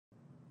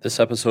This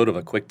episode of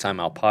a Quick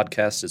Timeout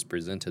podcast is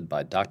presented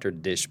by Dr.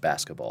 Dish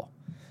Basketball.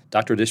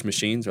 Dr. Dish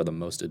machines are the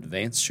most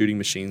advanced shooting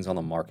machines on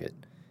the market.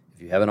 If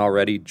you haven't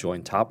already,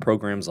 join top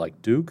programs like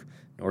Duke,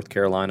 North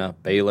Carolina,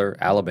 Baylor,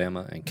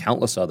 Alabama, and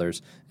countless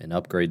others and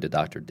upgrade to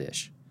Dr.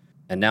 Dish.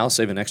 And now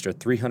save an extra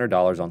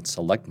 $300 on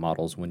select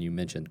models when you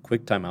mention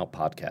Quick Timeout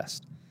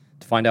Podcast.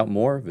 To find out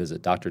more,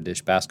 visit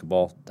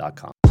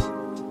drdishbasketball.com.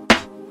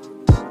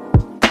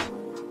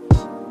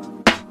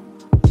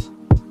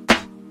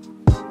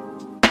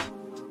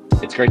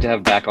 It's great to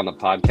have back on the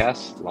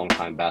podcast,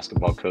 longtime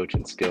basketball coach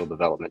and skill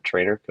development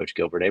trainer, Coach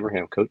Gilbert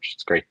Abraham. Coach,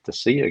 it's great to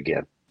see you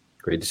again.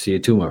 Great to see you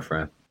too, my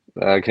friend.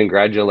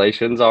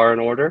 Congratulations are in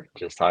order.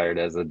 Just hired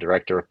as the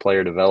director of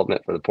player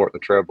development for the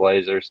Portland Trail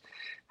Blazers.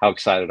 How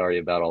excited are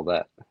you about all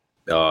that?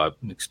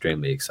 I'm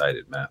extremely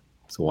excited, Matt.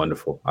 It's a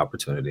wonderful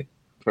opportunity.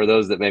 For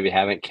those that maybe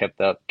haven't kept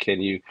up,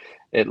 can you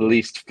at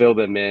least fill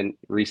them in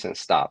recent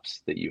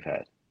stops that you've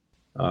had?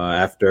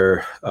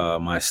 After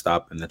my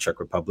stop in the Czech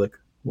Republic,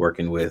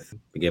 working with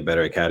the Get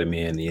Better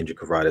Academy and the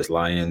Injukovradis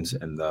Lions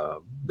and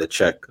the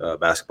Czech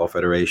Basketball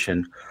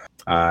Federation,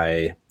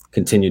 I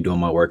continued doing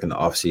my work in the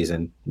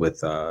off-season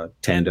with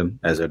Tandem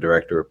as a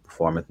director of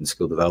performance and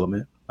skill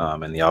development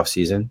in the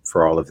off-season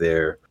for all of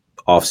their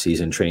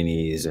off-season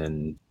trainees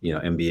and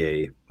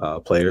NBA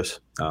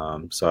players.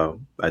 So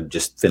I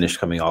just finished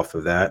coming off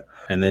of that.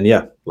 And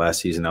then,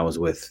 last season I was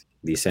with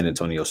the San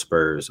Antonio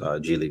Spurs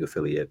G League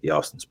affiliate, the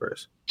Austin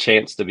Spurs.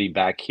 Chance to be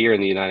back here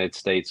in the United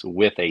States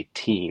with a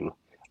team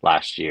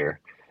last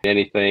year.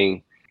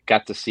 Anything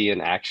got to see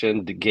in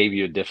action that gave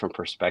you a different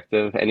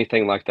perspective?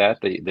 Anything like that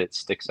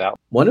sticks out?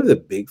 One of the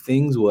big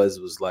things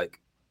was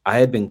like I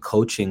had been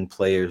coaching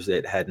players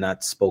that had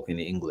not spoken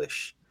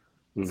English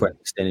for an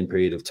extended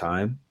period of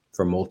time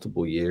for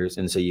multiple years.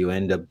 And so you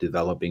end up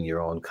developing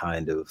your own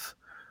kind of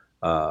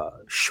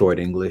short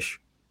English,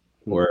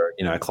 or,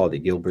 I called it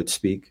Gilbert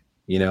speak,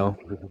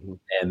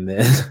 and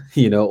then,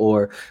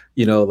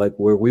 like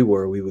where we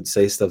were, we would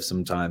say stuff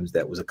sometimes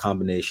that was a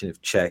combination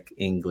of Czech,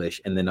 English,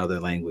 and then other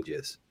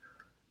languages.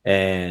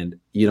 And,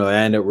 I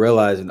ended up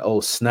realizing, oh,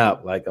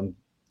 snap, like I'm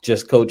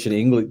just coaching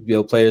English,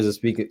 players that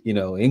speak,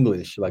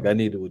 English, like I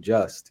need to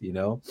adjust,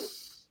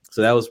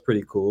 So that was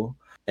pretty cool.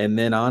 And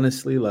then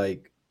honestly,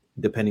 like,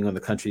 depending on the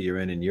country you're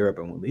in Europe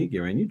and what league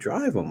you're in, you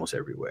drive almost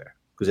everywhere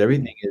because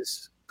everything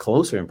is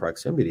closer in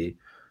proximity.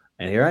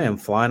 And here I am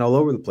flying all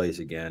over the place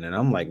again. And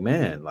I'm like,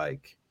 man,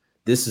 like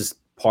this is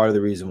part of the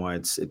reason why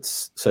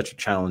it's such a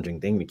challenging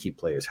thing to keep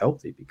players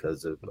healthy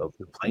because of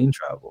the plane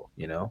travel,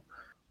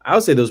 I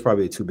would say those are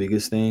probably the two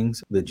biggest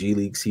things. The G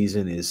League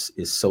season is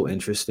so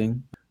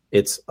interesting.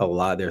 It's a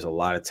lot. There's a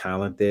lot of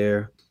talent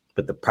there.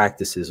 But the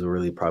practices are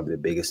really probably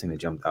the biggest thing that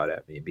jumped out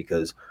at me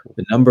because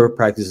the number of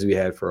practices we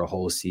had for a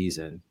whole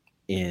season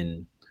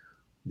in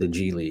the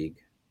G League,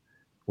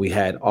 we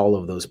had all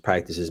of those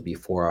practices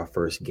before our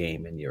first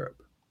game in Europe.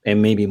 And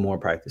maybe more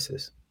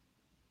practices.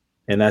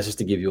 And that's just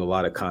to give you a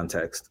lot of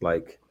context,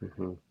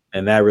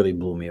 and that really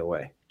blew me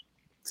away.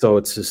 So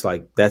it's just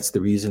like, that's the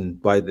reason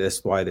why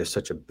there's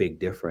such a big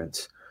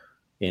difference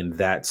in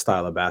that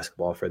style of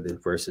basketball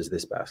versus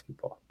this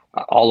basketball.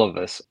 All of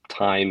us,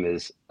 time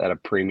is at a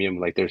premium.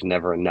 Like there's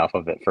never enough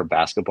of it for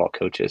basketball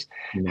coaches.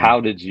 Mm-hmm. How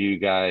did you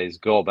guys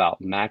go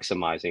about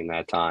maximizing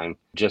that time,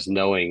 just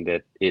knowing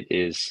that it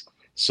is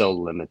so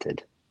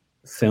limited?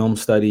 Film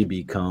study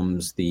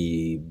becomes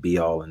the be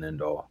all and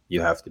end all.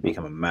 You have to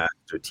become a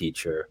master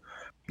teacher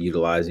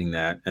utilizing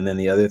that. And then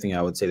the other thing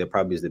I would say that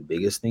probably is the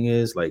biggest thing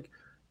is like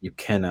you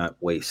cannot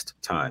waste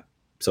time.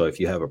 So if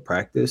you have a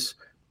practice,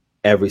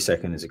 every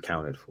second is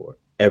accounted for.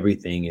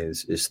 Everything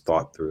is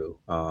thought through.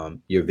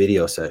 Your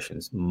video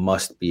sessions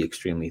must be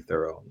extremely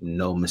thorough,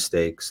 no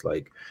mistakes.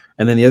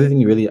 And then the other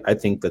thing I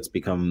think that's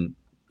become,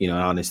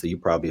 honestly, you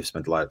probably have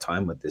spent a lot of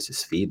time with this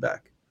is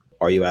feedback.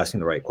 Are you asking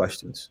the right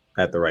questions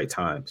at the right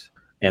times?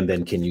 And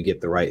then can you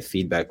get the right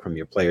feedback from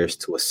your players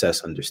to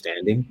assess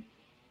understanding?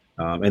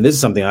 And this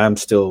is something I'm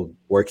still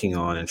working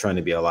on and trying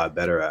to be a lot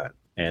better at.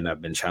 And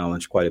I've been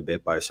challenged quite a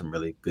bit by some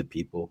really good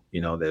people,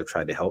 that have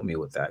tried to help me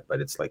with that.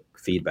 But it's like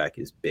feedback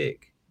is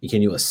big.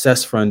 Can you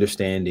assess for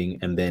understanding?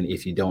 And then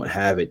if you don't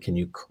have it, can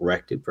you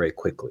correct it very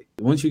quickly?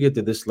 Once you get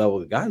to this level,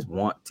 the guys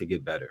want to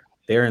get better.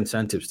 There are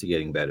incentives to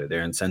getting better.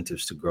 There are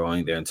incentives to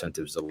growing. There are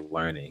incentives to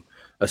learning,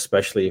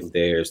 especially if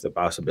there's the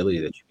possibility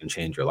that you can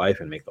change your life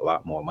and make a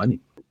lot more money.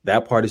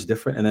 That part is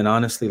different. And then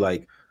honestly,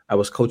 like I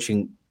was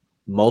coaching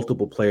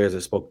multiple players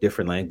that spoke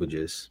different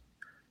languages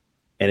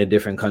in a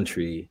different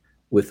country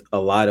with a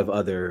lot of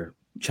other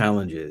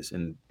challenges.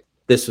 And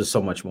this was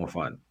so much more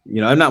fun.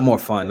 I'm not more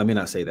fun. Let me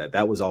not say that.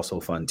 That was also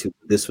fun too.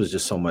 This was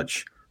just so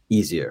much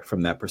easier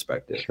from that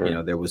perspective.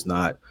 Sure. There was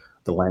not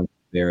the language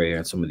barrier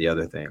and some of the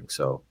other things.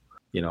 So,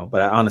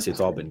 but honestly, it's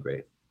all been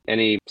great.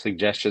 Any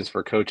suggestions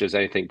for coaches,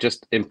 anything,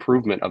 just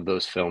improvement of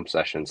those film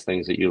sessions,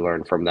 things that you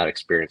learned from that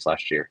experience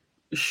last year?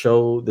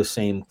 Show the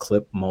same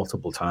clip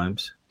multiple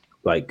times,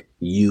 like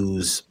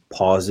use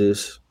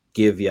pauses,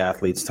 give the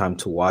athletes time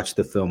to watch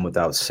the film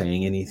without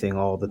saying anything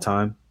all the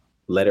time.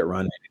 Let it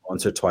run maybe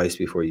once or twice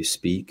before you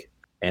speak.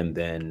 And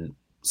then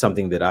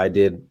something that I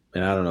did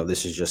and I don't know,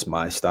 this is just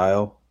my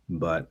style,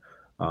 but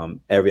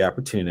every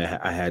opportunity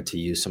I had to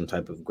use some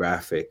type of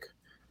graphic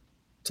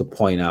to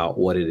point out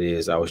what it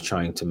is I was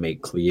trying to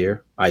make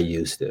clear, I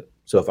used it.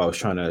 So if I was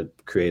trying to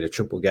create a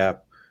triple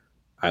gap,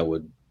 I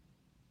would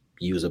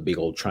use a big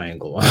old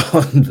triangle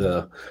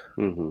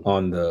Hmm.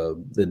 on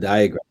the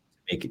diagram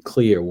to make it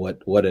clear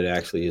what it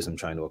actually is I'm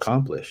trying to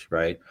accomplish,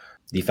 right?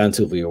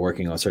 Defensively, we're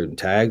working on certain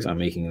tags. I'm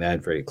making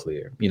that very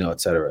clear,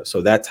 et cetera.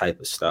 So that type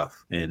of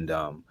stuff. And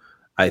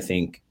I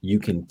think you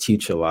can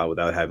teach a lot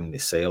without having to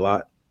say a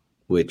lot,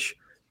 which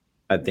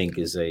I think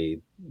is a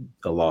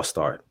lost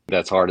art.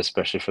 That's hard,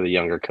 especially for the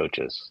younger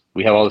coaches.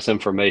 We have all this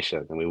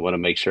information and we want to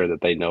make sure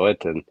that they know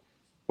it. And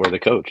we're the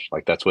coach.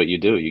 Like that's what you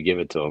do. You give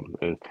it to them.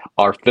 And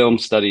our film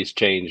studies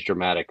changed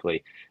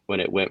dramatically when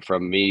it went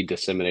from me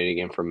disseminating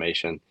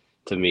information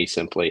to me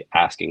simply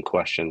asking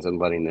questions and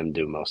letting them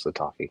do most of the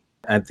talking.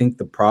 I think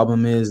the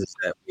problem is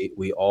that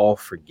we all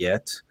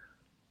forget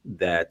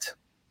that,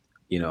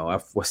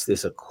 what's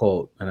this, a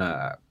quote, and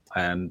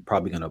I'm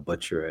probably going to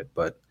butcher it,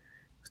 but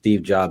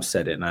Steve Jobs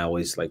said it, and I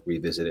always like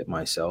revisit it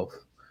myself.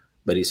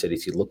 But he said,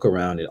 if you look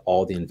around at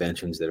all the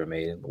inventions that are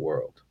made in the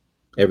world,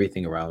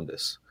 everything around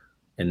us,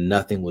 and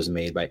nothing was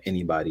made by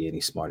anybody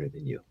any smarter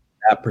than you.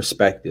 That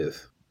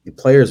perspective, the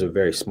players are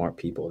very smart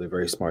people. They're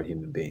very smart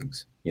human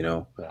beings.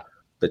 Yeah.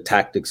 The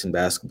tactics in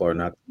basketball are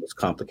not the most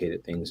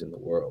complicated things in the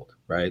world,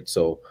 right?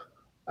 So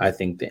I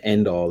think the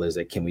end all is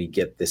that can we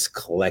get this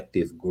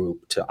collective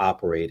group to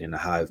operate in a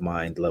hive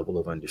mind level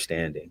of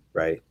understanding,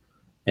 right?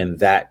 And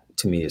that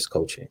to me is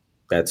coaching.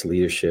 That's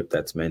leadership,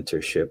 that's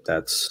mentorship,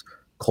 that's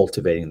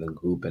cultivating the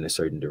group in a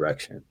certain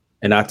direction.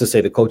 And not to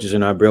say the coaches are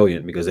not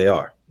brilliant, because they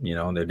are,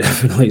 they're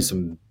definitely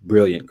some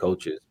brilliant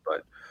coaches.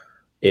 But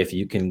if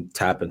you can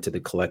tap into the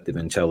collective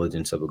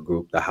intelligence of a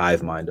group, the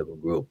hive mind of a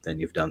group, then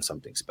you've done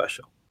something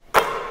special.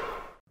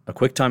 A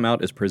quick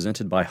timeout is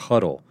presented by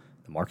Huddle,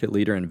 the market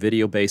leader in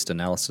video-based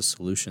analysis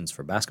solutions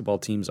for basketball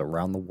teams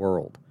around the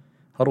world.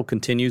 Huddle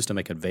continues to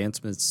make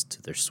advancements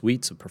to their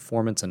suites of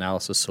performance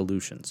analysis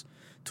solutions.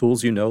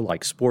 Tools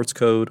like Sports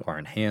Code are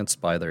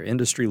enhanced by their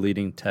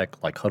industry-leading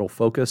tech like Huddle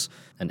Focus,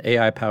 an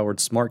AI-powered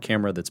smart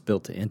camera that's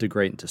built to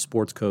integrate into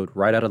Sports Code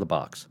right out of the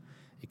box.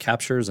 It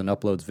captures and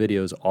uploads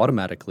videos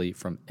automatically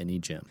from any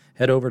gym.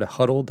 Head over to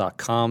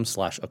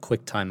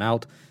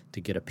huddle.com/a-quick-timeout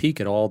to get a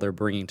peek at all they're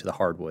bringing to the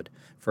hardwood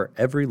for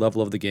every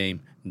level of the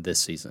game this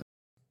season.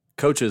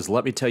 Coaches,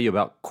 let me tell you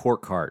about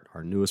Court Cart,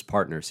 our newest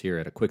partners here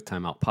at A Quick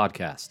Timeout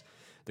Podcast.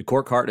 The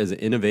Court Cart is an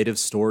innovative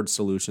storage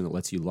solution that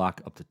lets you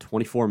lock up to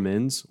 24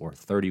 men's or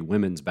 30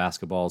 women's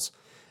basketballs.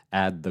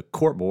 Add the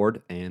court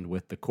board, and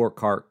with the Court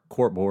Cart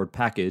court board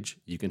package,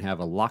 you can have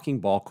a locking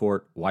ball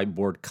court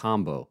whiteboard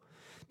combo.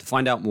 To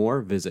find out more,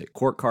 visit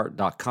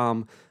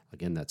courtcart.com.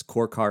 Again, that's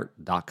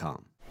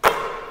courtcart.com.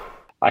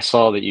 I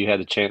saw that you had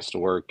the chance to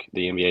work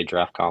the NBA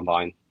Draft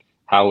Combine.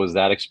 How was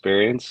that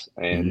experience,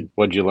 and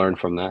what did you learn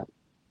from that?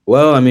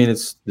 Well, I mean,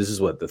 this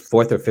is what, the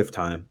fourth or fifth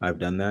time I've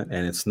done that,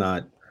 and it's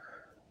not,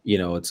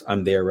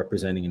 I'm there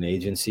representing an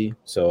agency.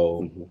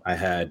 So I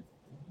had,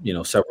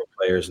 several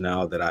players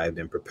now that I've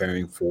been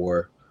preparing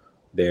for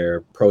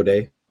their pro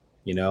day,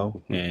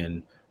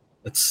 and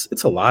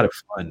it's a lot of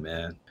fun,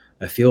 man.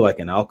 I feel like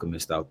an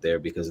alchemist out there,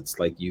 because it's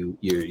like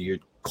you're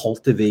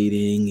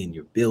cultivating and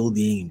you're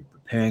building and you're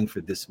preparing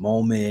for this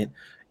moment,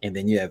 and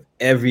then you have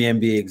every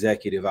NBA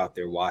executive out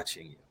there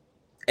watching you,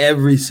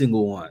 every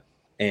single one,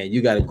 and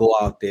you got to go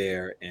out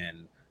there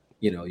and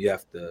you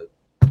have to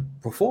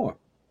perform.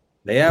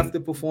 They have to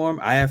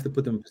perform. I have to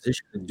put them in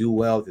position to do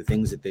well the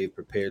things that they've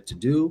prepared to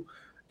do,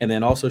 and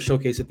then also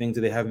showcase the things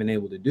that they haven't been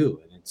able to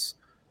do. And it's,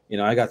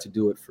 I got to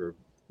do it for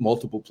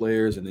multiple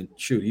players, and then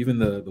even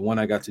the one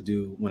I got to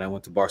do when I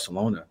went to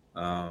Barcelona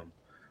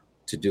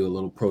to do a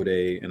little pro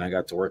day, and I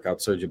got to work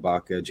out Serge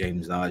Ibaka,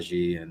 James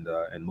Nagy, and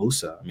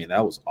Musa. I mean,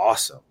 that was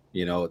awesome.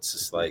 It's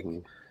just like,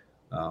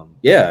 I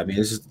mean,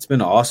 it's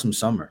been an awesome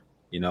summer.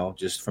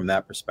 Just from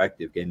that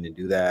perspective, getting to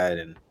do that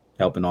and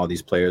helping all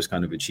these players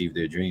kind of achieve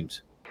their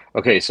dreams.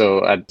 Okay,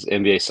 so at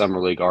NBA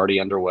Summer League already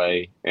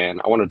underway,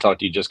 and I want to talk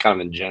to you just kind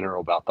of in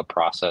general about the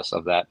process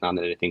of that, not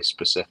anything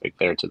specific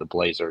there to the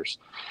Blazers.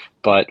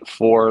 But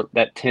for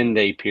that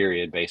 10-day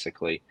period,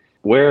 basically,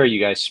 where are you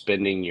guys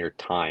spending your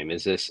time?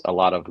 Is this a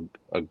lot of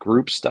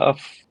group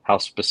stuff? How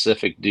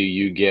specific do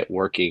you get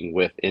working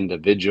with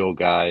individual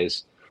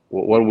guys?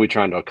 What are we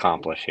trying to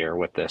accomplish here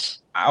with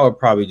this? I would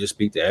probably just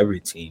speak to every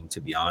team, to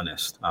be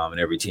honest, and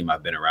every team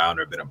I've been around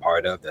or been a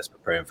part of that's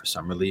preparing for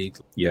Summer League.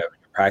 You have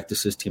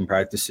practices, team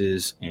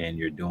practices, and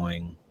you're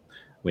doing,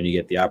 when you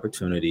get the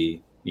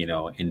opportunity,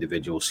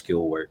 individual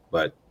skill work.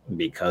 But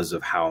because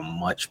of how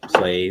much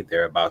play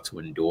they're about to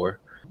endure,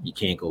 you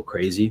can't go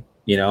crazy,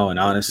 and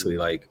honestly,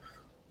 like,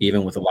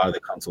 even with a lot of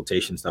the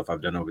consultation stuff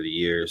I've done over the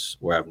years,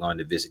 where I've gone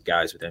to visit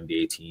guys with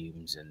NBA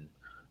teams and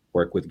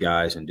work with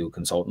guys and do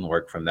consultant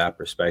work from that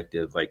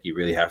perspective, like, you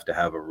really have to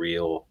have a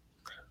real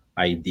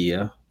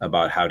idea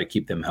about how to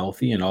keep them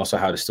healthy and also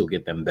how to still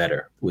get them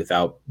better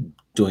without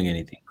doing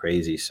anything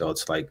crazy. So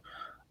it's like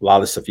a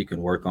lot of stuff you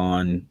can work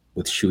on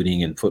with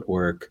shooting and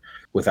footwork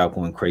without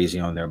going crazy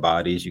on their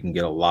bodies. You can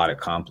get a lot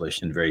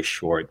accomplished in very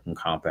short and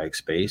compact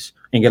space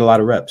and get a lot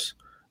of reps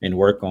and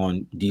work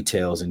on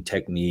details and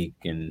technique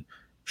and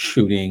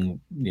shooting,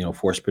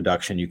 force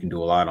production. You can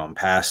do a lot on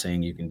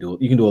passing. You can do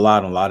a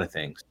lot on a lot of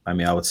things. I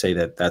mean, I would say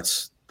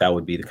that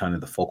would be the kind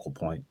of the focal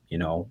point,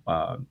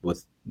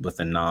 with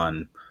the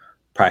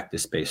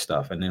non-practice based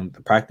stuff. And then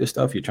the practice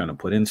stuff, you're trying to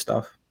put in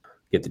stuff,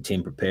 get the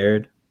team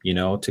prepared,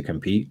 to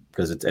compete,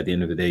 because it's at the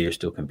end of the day, you're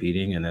still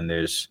competing. And then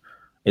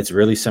it's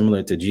really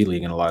similar to G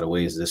League in a lot of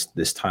ways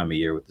this time of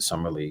year with the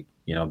summer league,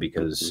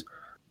 because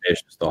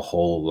there's just a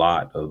whole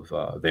lot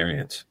of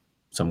variance.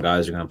 Some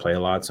guys are going to play a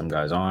lot, some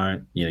guys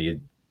aren't.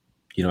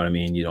 You know what I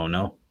mean? You don't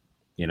know,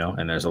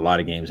 and there's a lot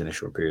of games in a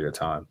short period of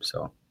time.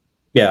 So,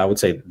 yeah, I would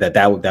say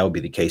that would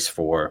be the case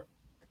for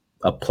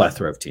a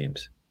plethora of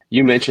teams.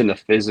 You mentioned the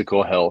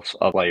physical health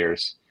of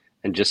players,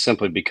 and just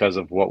simply because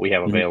of what we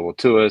have available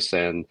to us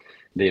and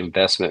the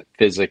investment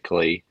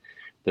physically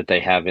that they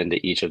have into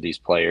each of these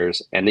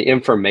players and the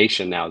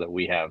information now that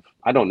we have,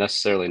 I don't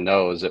necessarily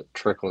know as it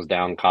trickles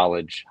down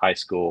college, high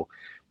school.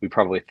 We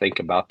probably think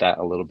about that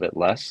a little bit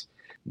less.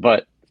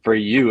 But for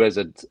you as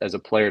a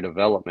player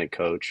development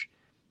coach,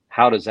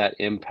 how does that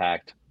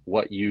impact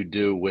what you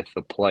do with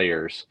the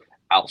players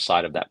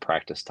outside of that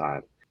practice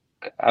time?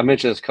 I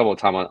mentioned this a couple of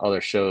times on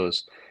other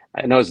shows.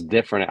 I know it's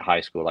different at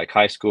high school. Like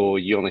high school,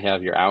 you only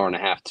have your hour and a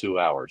half, 2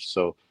 hours.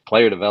 So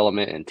player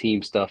development and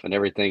team stuff and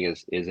everything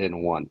is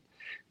in one.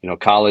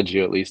 College,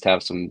 you at least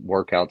have some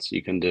workouts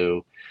you can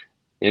do.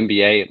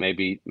 NBA, it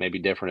may be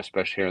different,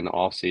 especially here in the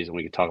off season.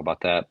 We can talk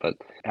about that. But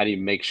how do you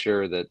make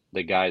sure that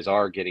the guys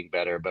are getting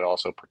better, but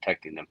also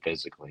protecting them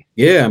physically?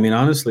 Yeah, I mean,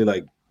 honestly,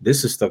 like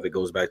this is stuff that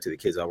goes back to the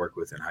kids I work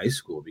with in high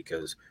school,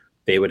 because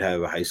they would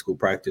have a high school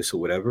practice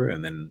or whatever,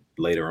 and then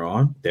later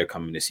on, they're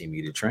coming to see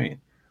me to train.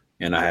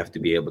 And I have to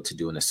be able to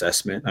do an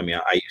assessment. I mean,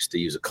 I used to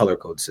use a color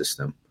code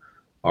system.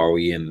 Are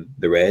we in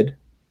the red,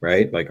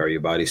 right? Like, are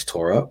your bodies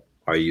tore up?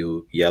 Are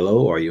you yellow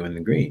or are you in the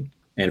green?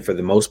 And for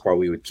the most part,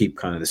 we would keep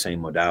kind of the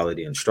same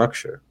modality and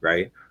structure,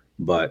 right?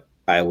 But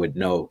I would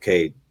know,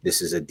 okay,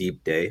 this is a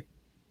deep day,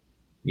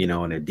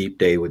 and a deep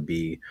day would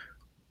be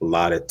a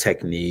lot of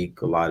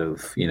technique, a lot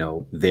of,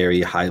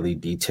 very highly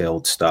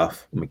detailed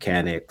stuff,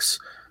 mechanics,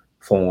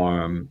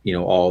 form,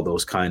 all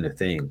those kind of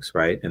things,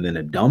 right? And then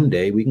a dumb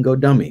day, we can go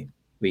dummy.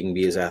 We can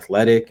be as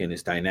athletic and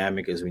as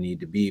dynamic as we need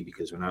to be,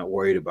 because we're not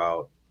worried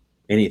about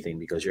anything,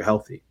 because you're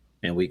healthy,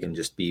 and we can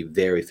just be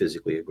very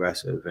physically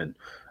aggressive. And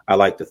I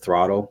like to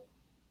throttle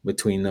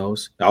between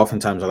those.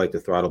 Oftentimes I like to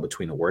throttle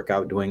between a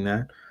workout doing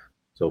that.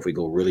 So if we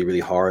go really, really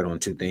hard on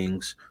two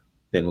things,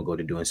 then we'll go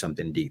to doing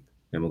something deep.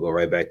 Then we'll go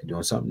right back to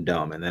doing something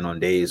dumb. And then on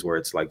days where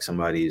it's like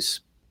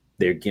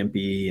they're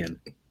gimpy and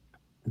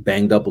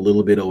banged up a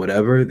little bit or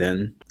whatever,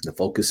 then the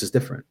focus is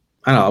different.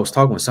 I don't know. I was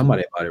talking with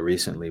somebody about it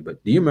recently,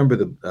 but do you remember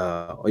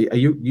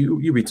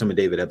you read some of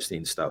David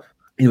Epstein's stuff?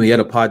 He had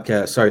a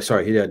podcast.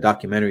 Sorry. He had a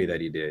documentary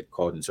that he did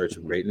called In Search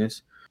of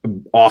Greatness.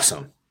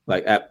 Awesome.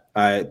 Like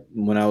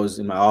when I was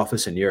in my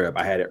office in Europe,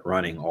 I had it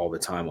running all the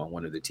time on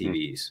one of the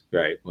TVs,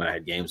 right? When I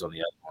had games on the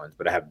other ones,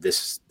 but I have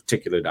this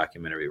particular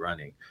documentary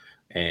running.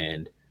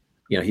 And,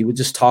 he would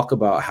just talk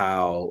about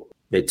how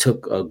they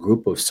took a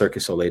group of Cirque du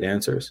Soleil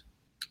dancers,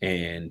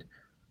 and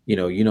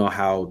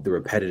how the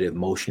repetitive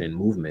motion and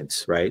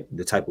movements, right?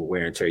 The type of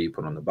wear and tear you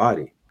put on the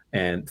body.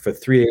 And for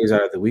 3 days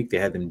out of the week, they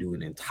had them do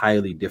an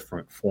entirely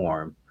different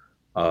form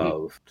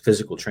of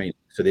physical training.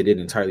 So they did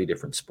an entirely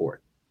different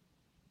sport,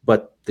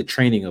 but the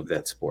training of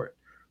that sport.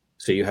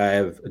 So you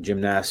have a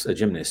gymnast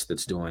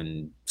that's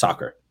doing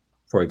soccer,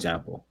 for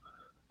example,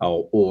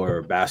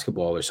 or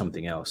basketball or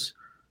something else.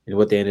 And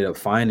what they ended up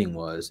finding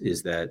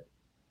is that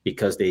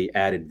because they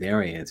added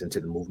variance into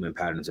the movement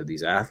patterns of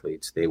these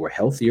athletes, they were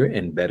healthier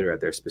and better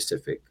at their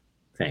specific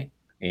thing.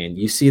 And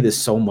you see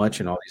this so much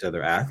in all these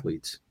other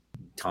athletes,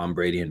 Tom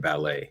Brady in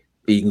ballet.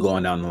 You can go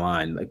on down the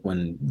line, like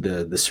when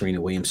the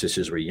Serena Williams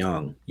sisters were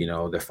young,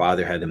 their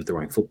father had them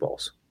throwing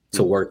footballs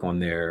to work on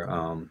their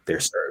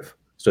serve,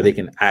 so they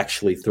can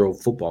actually throw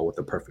football with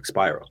a perfect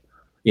spiral,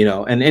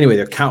 and anyway,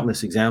 there are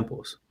countless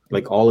examples,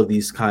 like all of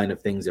these kind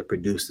of things that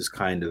produce this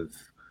kind of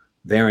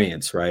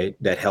variance, right,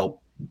 that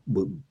help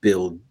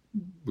build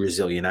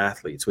resilient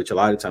athletes, which a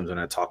lot of times when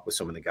I talk with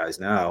some of the guys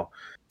now,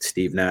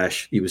 Steve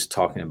Nash, he was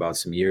talking about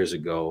some years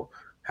ago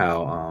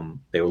how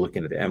they were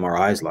looking at the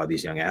MRIs, a lot of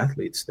these young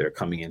athletes, they're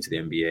coming into the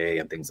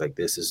NBA and things like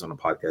this. This is on a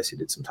podcast he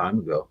did some time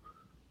ago,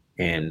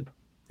 and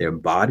their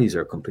bodies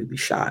are completely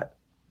shot.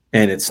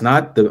 And it's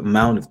not the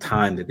amount of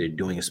time that they're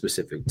doing a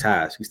specific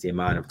task, it's the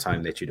amount of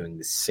time that you're doing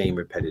the same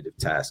repetitive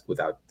task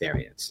without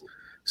variance.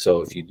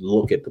 So if you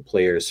look at the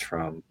players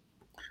from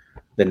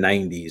the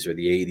 90s or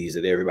the 80s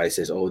that everybody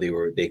says, oh,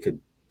 they could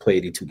play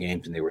 82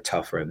 games and they were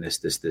tougher and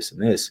this,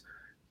 and this,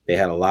 they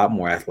had a lot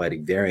more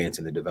athletic variance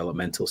in the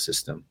developmental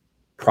system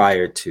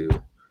prior to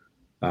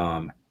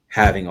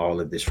having all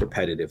of this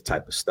repetitive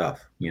type of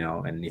stuff,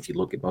 and if you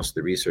look at most of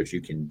the research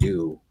you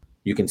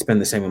can spend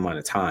the same amount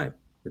of time.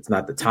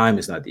 The time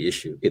is not the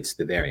issue, it's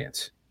the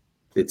variance.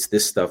 It's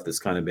this stuff that's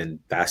kind of been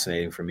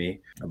fascinating for me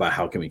about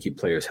how can we keep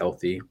players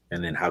healthy,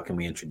 and then how can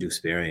we introduce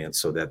variants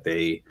so that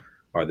they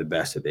are the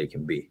best that they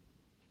can be.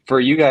 For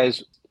you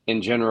guys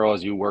in general,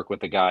 as you work with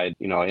the guy,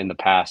 in the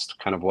past,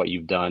 kind of what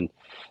you've done,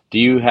 do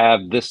you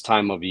have this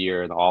time of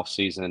year, the off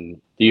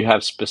season, do you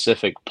have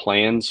specific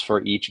plans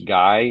for each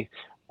guy,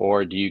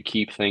 or do you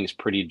keep things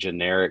pretty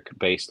generic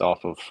based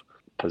off of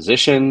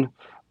position,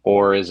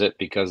 or is it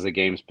because the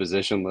game's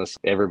positionless,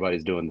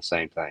 everybody's doing the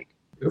same thing?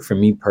 For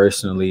me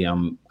personally,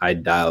 I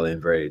dial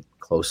in very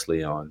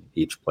closely on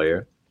each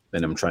player,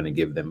 and I'm trying to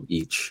give them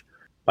each,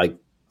 like,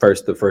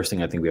 the first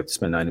thing I think we have to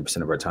spend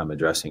 90% of our time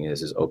addressing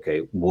is okay,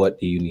 what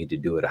do you need to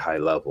do at a high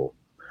level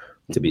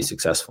to be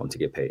successful and to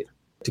get paid,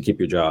 to keep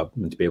your job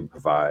and to be able to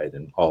provide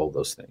and all of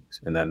those things.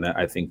 And then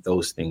I think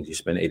those things you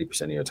spend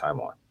 80% of your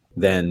time on.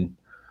 Then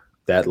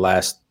that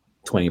last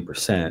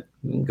 20%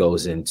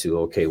 goes into,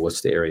 okay, what's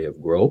the area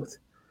of growth?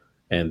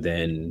 And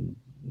then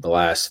the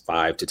last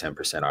 5 to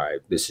 10%, all right,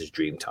 this is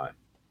dream time.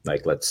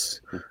 Like, let's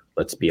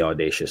be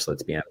audacious,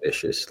 let's be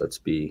ambitious, let's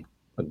be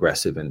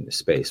aggressive in the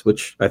space,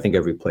 which I think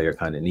every player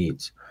kind of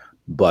needs.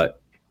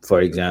 But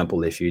for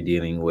example, if you're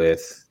dealing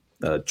with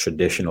a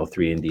traditional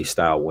 3-and-D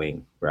style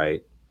wing,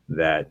 right,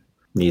 that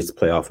needs to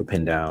play off of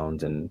pin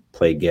downs and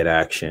play get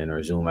action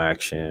or zoom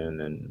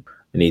action, and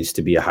it needs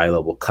to be a high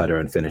level cutter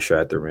and finisher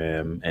at the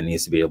rim, and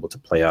needs to be able to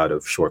play out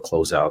of short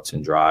closeouts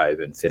and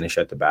drive and finish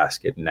at the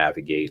basket and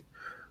navigate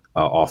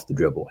off the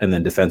dribble, and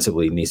then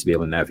defensively needs to be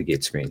able to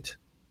navigate screens.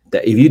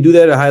 That if you do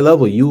that at a high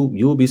level, you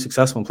will be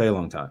successful and play a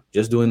long time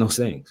just doing those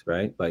things,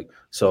 right? Like,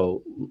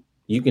 so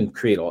you can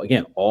create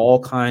all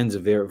kinds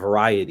of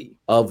variety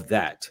of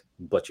that,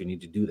 but you need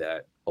to do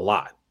that a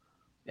lot.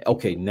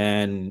 Okay,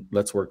 then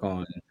let's work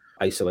on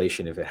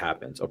isolation if it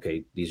happens.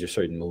 Okay, these are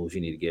certain moves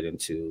you need to get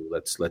into.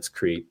 Let's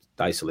create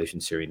the isolation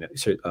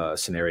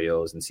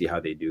scenarios and see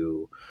how they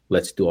do.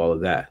 Let's do all of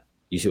that.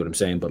 You see what I'm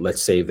saying? But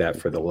let's save that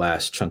for the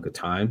last chunk of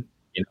time,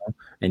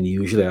 And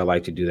usually I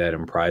like to do that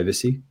in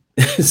privacy.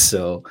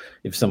 So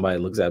if somebody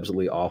looks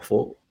absolutely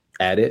awful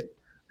at it,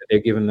 they're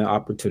given the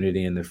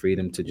opportunity and the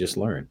freedom to just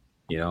learn,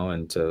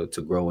 and to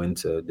grow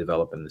into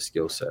developing the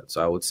skill set.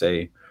 So I would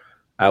say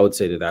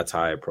that that's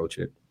how I approach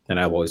it. And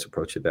I've always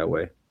approached it that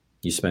way.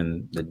 You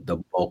spend the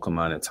bulk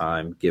amount of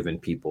time giving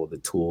people the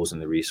tools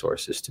and the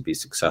resources to be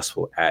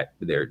successful at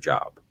their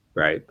job,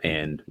 right?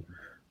 And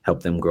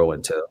help them grow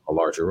into a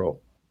larger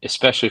role.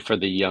 Especially for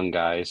the young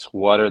guys,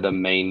 what are the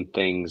main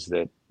things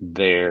that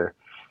they're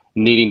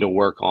needing to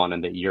work on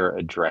and that you're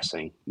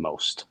addressing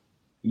most?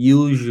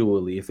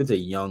 Usually, if it's a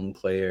young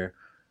player,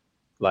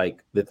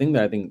 like, the thing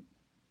that I think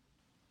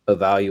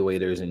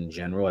evaluators in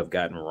general have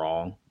gotten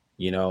wrong,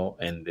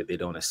 and that they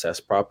don't assess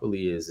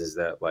properly is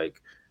that,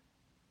 like,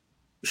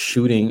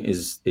 shooting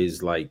is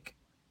like,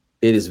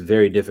 it is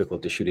very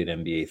difficult to shoot at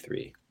NBA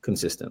 3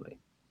 consistently.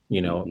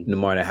 No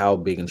matter how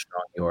big and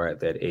strong you are at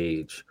that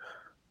age,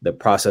 the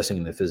processing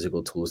and the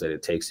physical tools that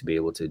it takes to be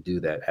able to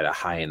do that at a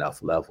high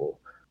enough level,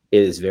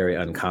 it is very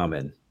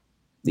uncommon.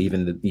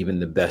 Even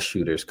the best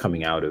shooters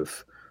coming out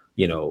of,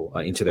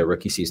 into their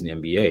rookie season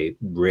in the NBA,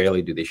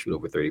 rarely do they shoot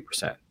over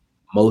 30%.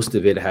 Most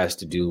of it has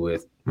to do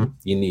with,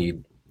 you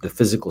need the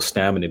physical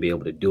stamina to be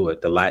able to do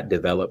it, the lat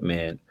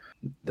development,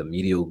 the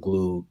medial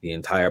glute, the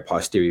entire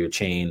posterior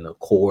chain, the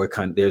core.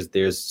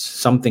 There's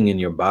something in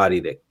your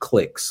body that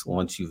clicks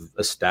once you've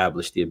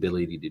established the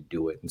ability to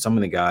do it. And some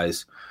of the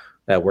guys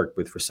that I worked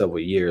with for several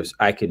years,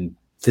 I can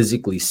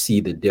physically see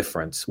the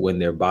difference when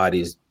their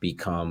bodies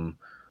become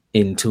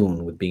in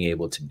tune with being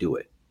able to do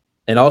it.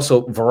 And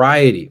also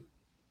variety,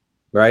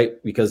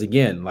 right? Because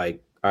again,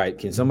 like, all right,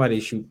 can somebody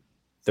shoot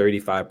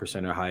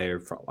 35% or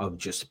higher of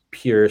just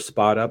pure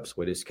spot ups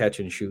where it's catch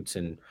and shoots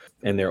and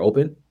they're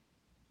open?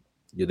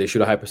 Do they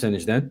shoot a high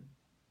percentage then?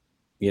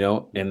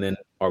 And then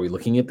are we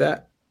looking at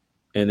that?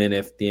 And then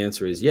if the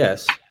answer is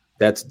yes,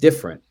 that's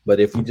different. But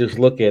if you just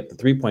look at the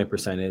 3-point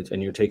percentage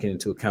and you're taking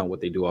into account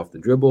what they do off the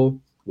dribble,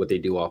 what they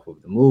do off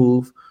of the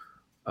move,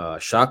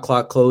 shot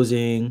clock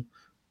closing,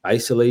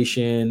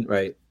 isolation,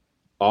 right?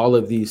 All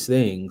of these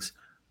things,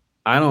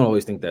 I don't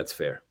always think that's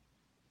fair,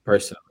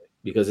 personally,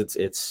 because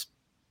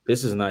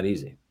this is not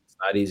easy. It's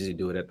not easy to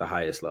do it at the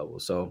highest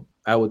level. So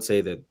I would say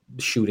that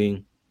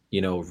shooting,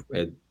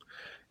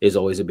 is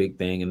always a big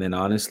thing. And then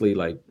honestly,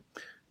 like,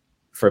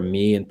 for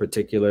me in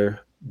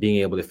particular,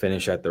 being able to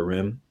finish at the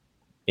rim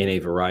in a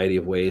variety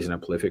of ways in a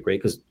prolific rate,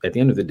 because at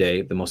the end of the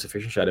day, the most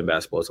efficient shot in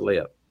basketball is a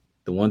layup.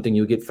 The one thing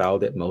you get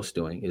fouled at most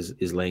doing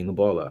is laying the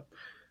ball up.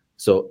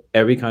 So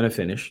every kind of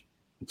finish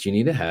that you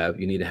need to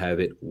have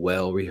it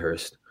well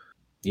rehearsed.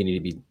 You need to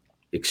be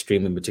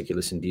extremely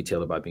meticulous and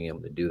detailed about being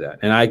able to do that.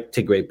 And I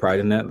take great pride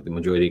in that. The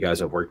majority of the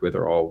guys I've worked with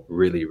are all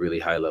really, really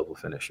high level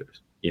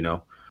finishers,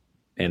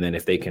 And then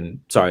if they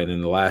can,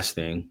 then the last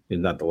thing is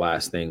not the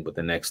last thing, but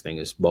the next thing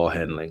is ball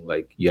handling.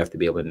 Like, you have to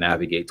be able to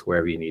navigate to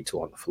wherever you need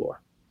to on the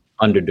floor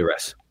under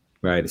duress,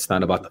 right? It's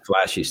not about the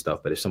flashy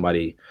stuff, but if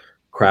somebody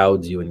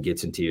crowds you and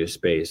gets into your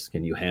space,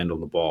 can you handle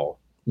the ball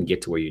and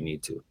get to where you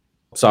need to?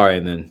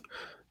 And then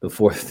the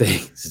fourth thing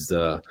is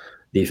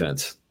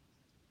defense,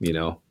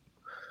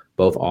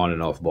 both on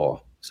and off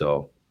ball.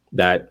 So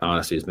that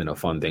honestly has been a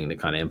fun thing to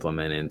kind of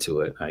implement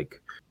into it.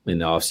 Like in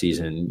the off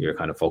season, you're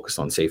kind of focused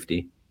on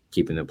safety,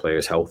 keeping the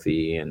players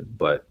healthy,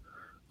 but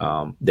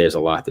there's a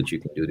lot that you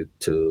can do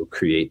to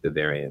create the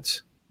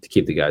variance, to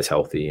keep the guys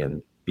healthy,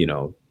 and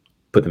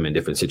put them in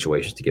different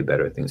situations to get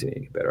better at things they need to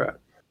get better at.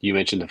 You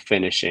mentioned the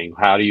finishing.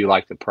 How do you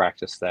like to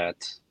practice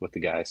that with the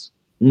guys?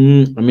 I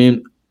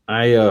mean,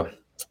 a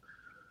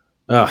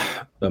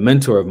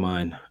mentor of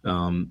mine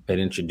had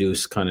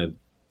introduced kind of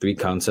 3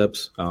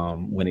 concepts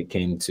when it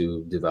came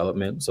to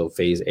development. So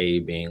phase A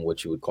being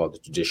what you would call the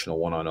traditional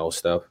 1-on-0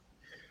 stuff.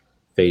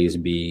 Phase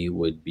B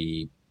would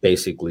be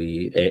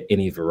basically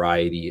any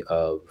variety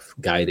of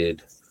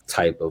guided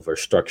type of or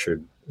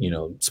structured,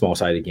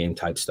 small-sided game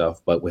type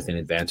stuff, but with an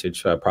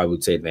advantage. So I probably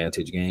would say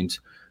advantage games.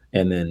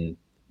 And then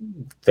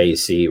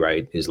phase C,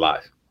 right, is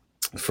live.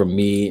 For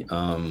me,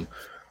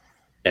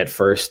 at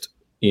first,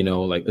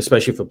 like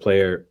especially if a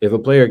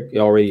player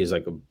already is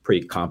like a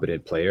pretty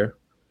competent player,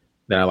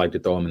 then I like to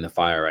throw them in the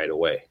fire right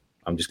away.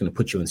 I'm just going to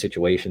put you in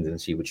situations and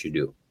see what you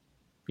do,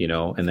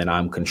 and then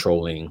I'm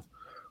controlling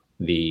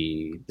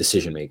the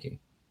decision making,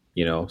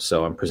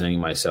 so I'm presenting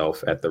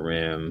myself at the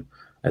rim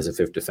as a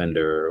 5th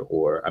defender,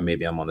 or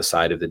maybe I'm on the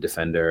side of the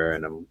defender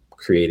and I'm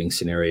creating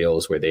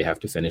scenarios where they have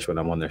to finish when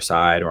I'm on their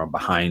side, or I'm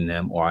behind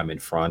them, or I'm in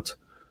front,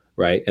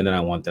 right? And then I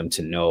want them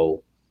to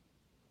know,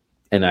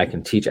 and I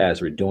can teach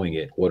as we're doing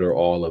it, what are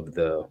all of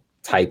the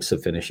types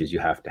of finishes you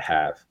have to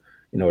have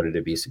in order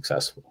to be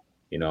successful,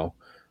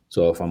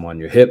 So if I'm on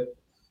your hip,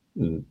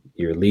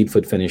 your lead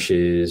foot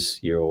finishes,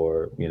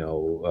 your,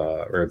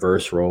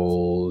 reverse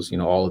rolls,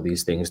 all of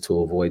these things to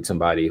avoid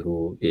somebody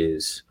who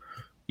is,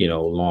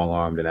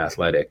 long-armed and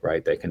athletic,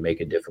 right? That can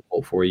make it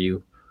difficult for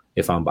you.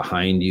 If I'm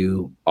behind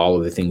you, all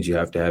of the things you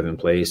have to have in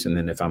place. And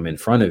then if I'm in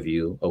front of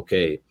you,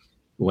 okay,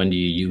 when do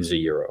you use a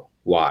Euro?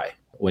 Why?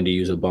 When do you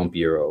use a bump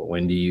Euro?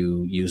 When do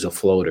you use a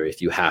floater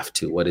if you have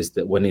to? When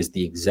is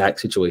the exact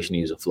situation to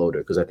use a floater?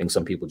 Because I think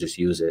some people just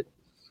use it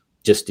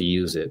just to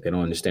use it. They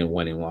don't understand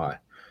when and why.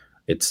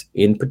 It's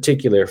in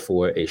particular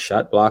for a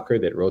shot blocker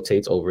that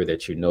rotates over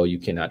that you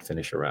cannot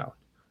finish around.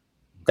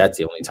 That's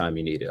the only time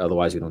you need it.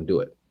 Otherwise, you don't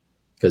do it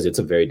because it's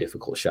a very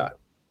difficult shot.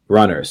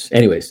 Runners.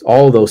 Anyways,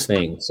 all of those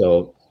things.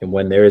 So and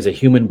when there is a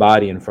human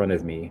body in front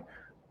of me,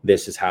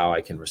 this is how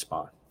I can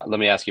respond. Let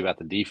me ask you about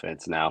the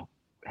defense now.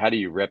 How do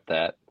you rep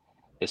that,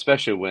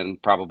 especially when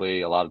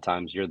probably a lot of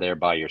times you're there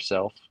by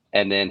yourself?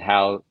 And then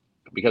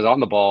because on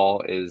the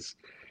ball is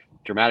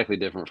dramatically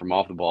different from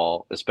off the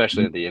ball,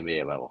 especially at the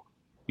NBA level.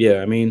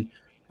 Yeah, I mean,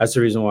 that's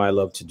the reason why I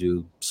love to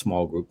do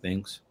small group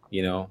things.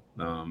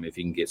 If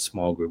you can get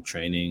small group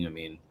training, I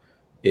mean,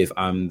 if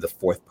I'm the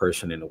 4th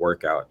person in the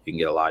workout, you can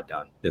get a lot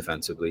done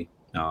defensively.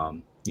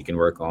 You can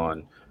work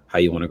on how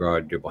you want to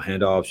guard dribble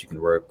handoffs. You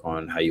can work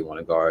on how you want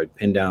to guard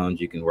pin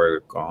downs. You can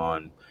work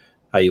on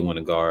how you want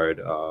to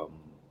guard,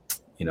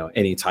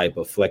 any type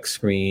of flex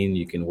screen.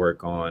 You can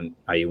work on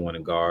how you want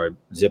to guard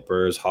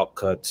zippers, hop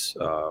cuts.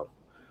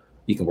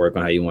 You can work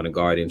on how you want to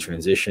guard in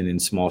transition in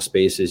small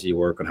spaces. You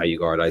work on how you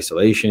guard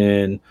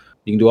isolation.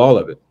 You can do all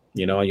of it.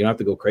 You don't have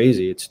to go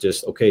crazy. It's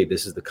just, okay,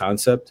 this is the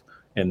concept.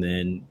 And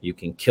then you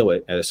can kill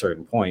it at a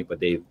certain point, but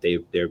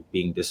they're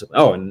being disciplined.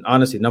 Oh, and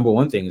honestly, number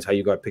one thing is how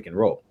you guard pick and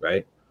roll,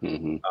 right?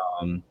 Mm-hmm.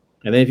 And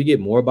then if you get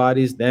more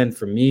bodies, then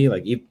for me,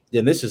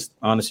 and this is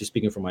honestly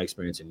speaking from my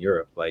experience in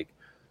Europe, like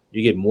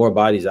you get more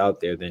bodies out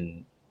there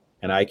and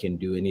I can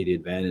do any of the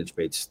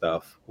advantage-based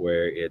stuff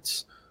where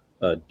it's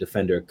a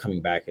defender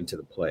coming back into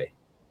the play.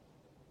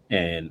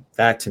 And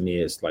that to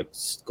me is like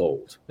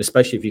gold,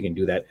 especially if you can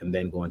do that and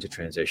then go into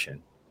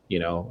transition.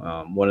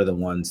 One of the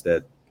ones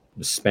that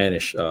the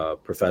Spanish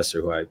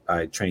professor who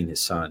I trained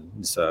his son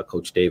is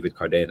Coach David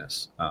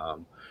Cardenas.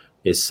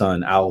 His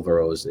son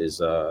Alvaro is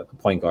the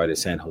point guard at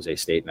San Jose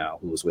State now,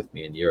 who was with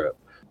me in Europe.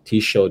 He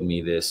showed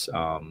me this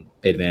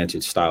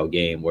advantage style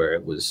game where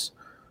it was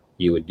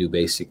you would do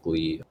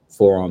basically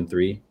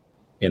 4-on-3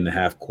 in the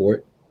half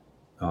court,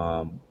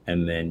 and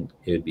then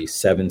it would be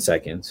 7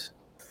 seconds,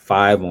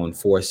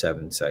 5-on-4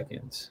 7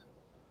 seconds,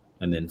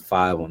 and then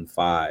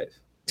 5-on-5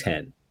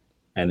 10.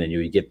 And then you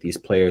would get these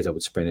players that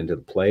would sprint into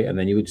the play, and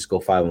then you would just go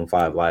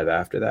 5-on-5 live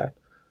after that.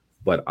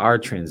 But our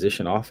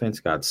transition offense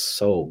got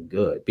so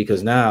good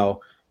because now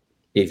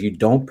if you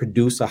don't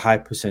produce a high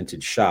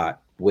percentage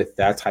shot with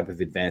that type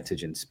of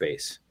advantage in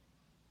space,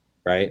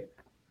 right,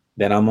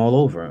 then I'm all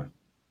over him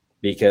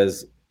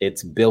because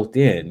it's built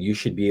in. You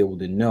should be able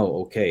to know,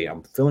 okay,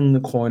 I'm filling the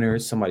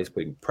corners, somebody's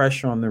putting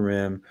pressure on the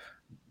rim,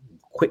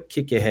 quick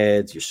kick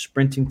aheads, you're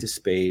sprinting to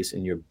space,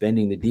 and you're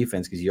bending the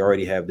defense because you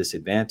already have this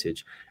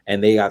advantage.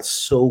 And they got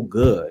so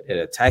good at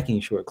attacking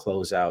short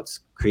closeouts,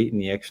 creating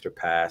the extra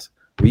pass,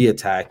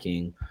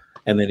 re-attacking,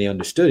 and then they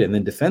understood it. And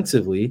then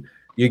defensively,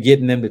 you're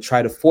getting them to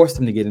try to force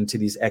them to get into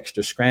these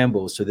extra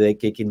scrambles so that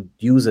they can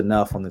use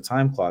enough on the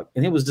time clock.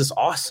 And it was just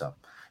awesome,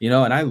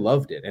 and I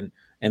loved it.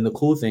 And the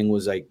cool thing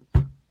was like,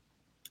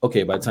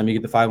 okay, by the time you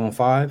get to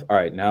 5-on-5, all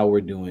right, now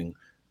we're doing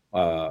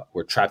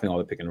we're trapping all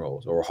the pick and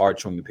rolls, or we're hard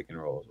showing the pick and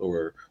rolls,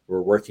 or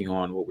we're working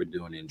on what we're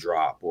doing in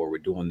drop, or we're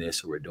doing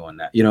this, or we're doing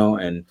that,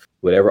 and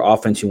whatever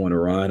offense you want to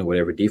run,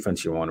 whatever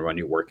defense you want to run,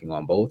 you're working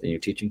on both and you're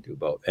teaching through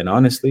both. And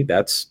honestly,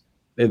 that's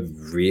a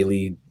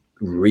really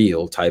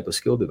real type of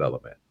skill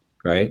development,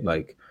 right?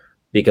 Like,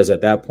 because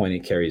at that point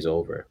it carries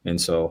over.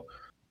 And so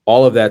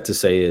all of that to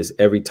say is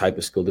every type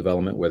of skill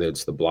development, whether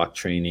it's the block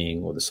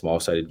training or the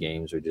small-sided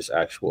games or just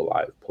actual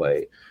live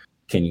play,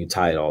 can you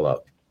tie it all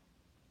up?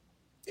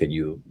 Can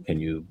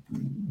you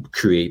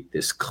create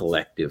this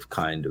collective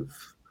kind of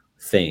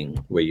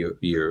thing where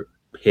you're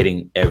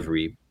hitting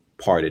every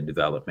part of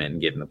development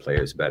and getting the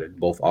players better,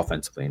 both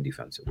offensively and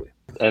defensively?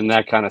 And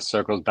that kind of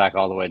circles back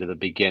all the way to the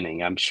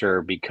beginning. I'm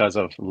sure because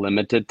of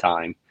limited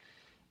time,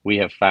 we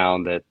have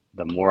found that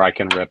the more I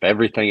can rip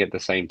everything at the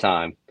same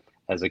time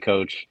as a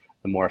coach,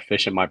 the more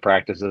efficient my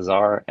practices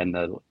are and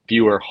the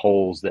fewer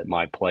holes that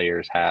my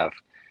players have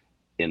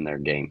in their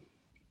game.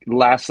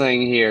 Last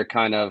thing here,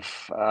 kind of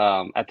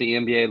at the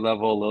NBA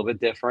level, a little bit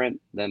different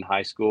than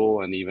high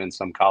school and even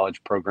some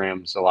college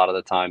programs. A lot of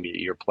the time,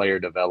 your player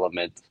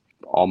development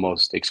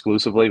almost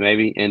exclusively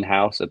maybe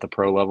in-house at the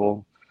pro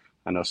level.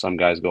 I know some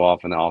guys go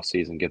off in the off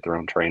season, get their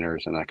own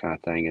trainers and that kind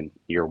of thing. And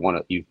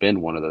you've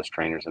been one of those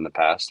trainers in the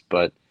past.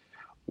 But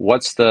I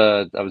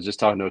was just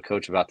talking to a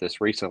coach about this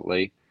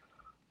recently.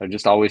 There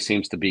just always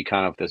seems to be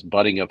kind of this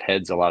butting of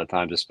heads a lot of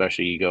times,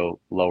 especially you go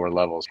lower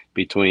levels,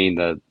 between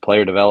the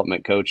player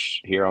development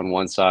coach here on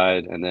one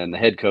side and then the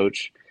head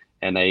coach,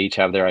 and they each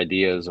have their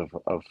ideas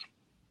of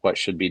what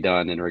should be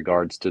done in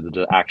regards to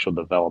the actual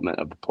development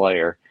of the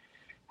player.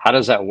 How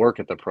does that work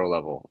at the pro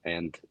level?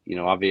 And,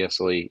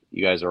 obviously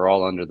you guys are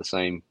all under the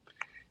same,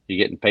 you're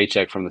getting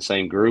paycheck from the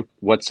same group.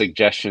 What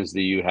suggestions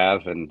do you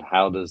have, and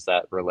how does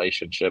that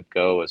relationship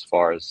go as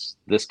far as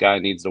this guy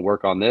needs to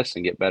work on this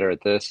and get better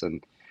at this,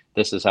 and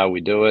this is how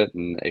we do it,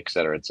 and et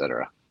cetera, et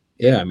cetera?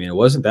 Yeah, I mean, it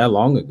wasn't that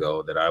long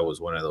ago that I was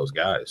one of those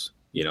guys,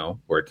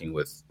 working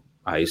with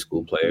high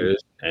school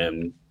players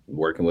and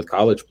working with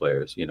college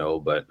players,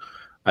 but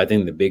I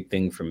think the big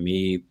thing for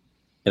me,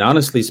 and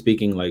honestly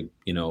speaking, like,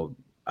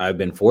 I've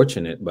been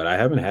fortunate, but I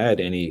haven't had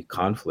any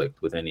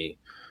conflict with any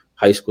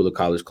high school or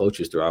college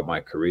coaches throughout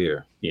my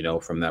career,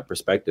 from that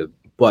perspective.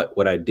 But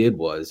what I did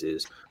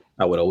is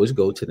I would always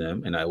go to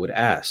them and I would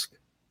ask,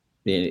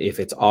 if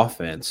it's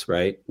offense,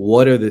 right,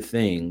 what are the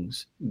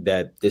things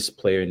that this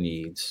player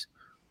needs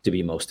to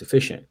be most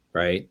efficient,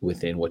 right,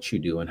 within what you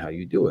do and how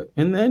you do it?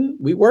 And then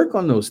we work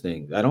on those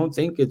things. I don't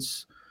think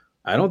this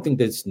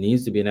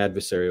needs to be an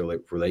adversarial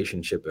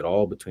relationship at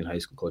all between high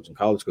school coach and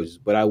college coaches.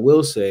 But I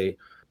will say,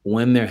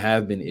 when there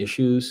have been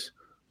issues,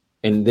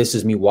 and this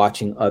is me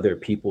watching other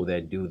people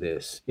that do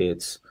this,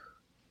 it's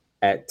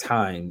at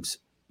times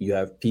you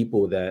have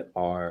people that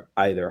are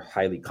either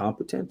highly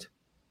competent,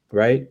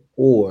 right,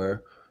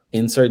 or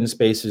in certain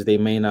spaces they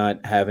may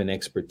not have an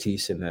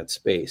expertise in that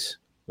space,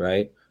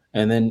 right?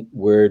 And then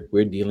we're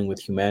dealing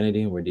with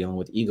humanity and we're dealing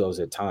with egos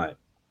at time,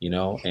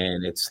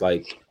 and it's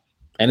like,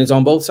 and it's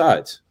on both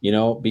sides,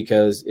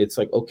 because it's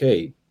like,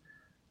 okay,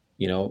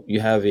 you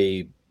have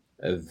a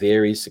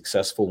very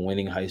successful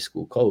winning high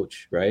school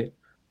coach, right?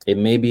 It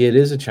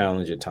is a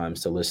challenge at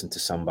times to listen to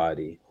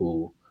somebody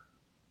who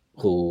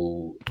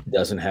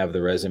doesn't have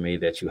the resume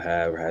that you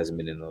have or hasn't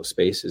been in those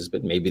spaces,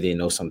 but maybe they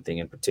know something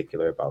in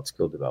particular about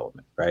skill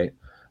development, right?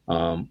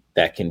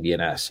 That can be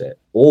an asset.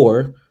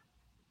 Or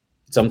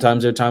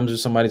sometimes there are times where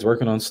somebody's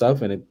working on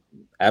stuff and it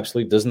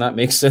absolutely does not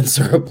make sense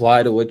or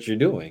apply to what you're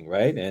doing,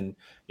 right? And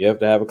you have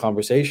to have a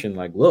conversation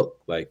like, look,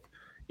 like,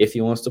 if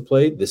he wants to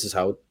play, this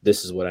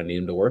is what I need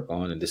him to work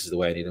on, and this is the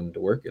way I need him to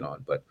work it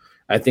on. But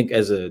I think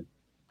as a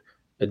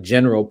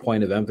general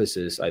point of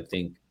emphasis, I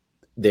think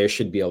there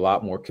should be a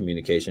lot more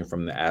communication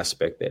from the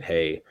aspect that,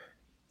 hey,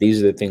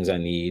 these are the things I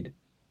need,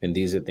 and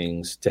these are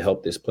things to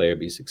help this player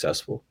be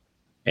successful.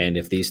 And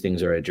if these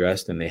things are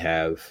addressed, then they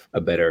have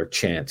a better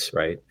chance,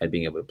 right, at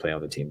being able to play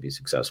on the team, be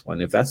successful.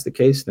 And if that's the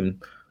case,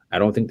 then I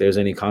don't think there's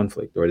any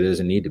conflict, or there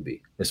doesn't need to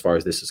be, as far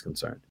as this is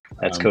concerned.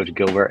 That's Coach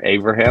Gilbert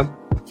Abraham,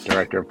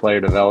 Director of Player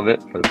Development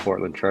for the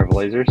Portland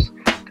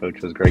Trailblazers.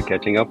 Coach, was great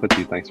catching up with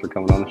you. Thanks for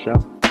coming on the show.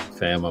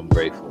 Fam, I'm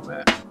grateful,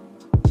 man.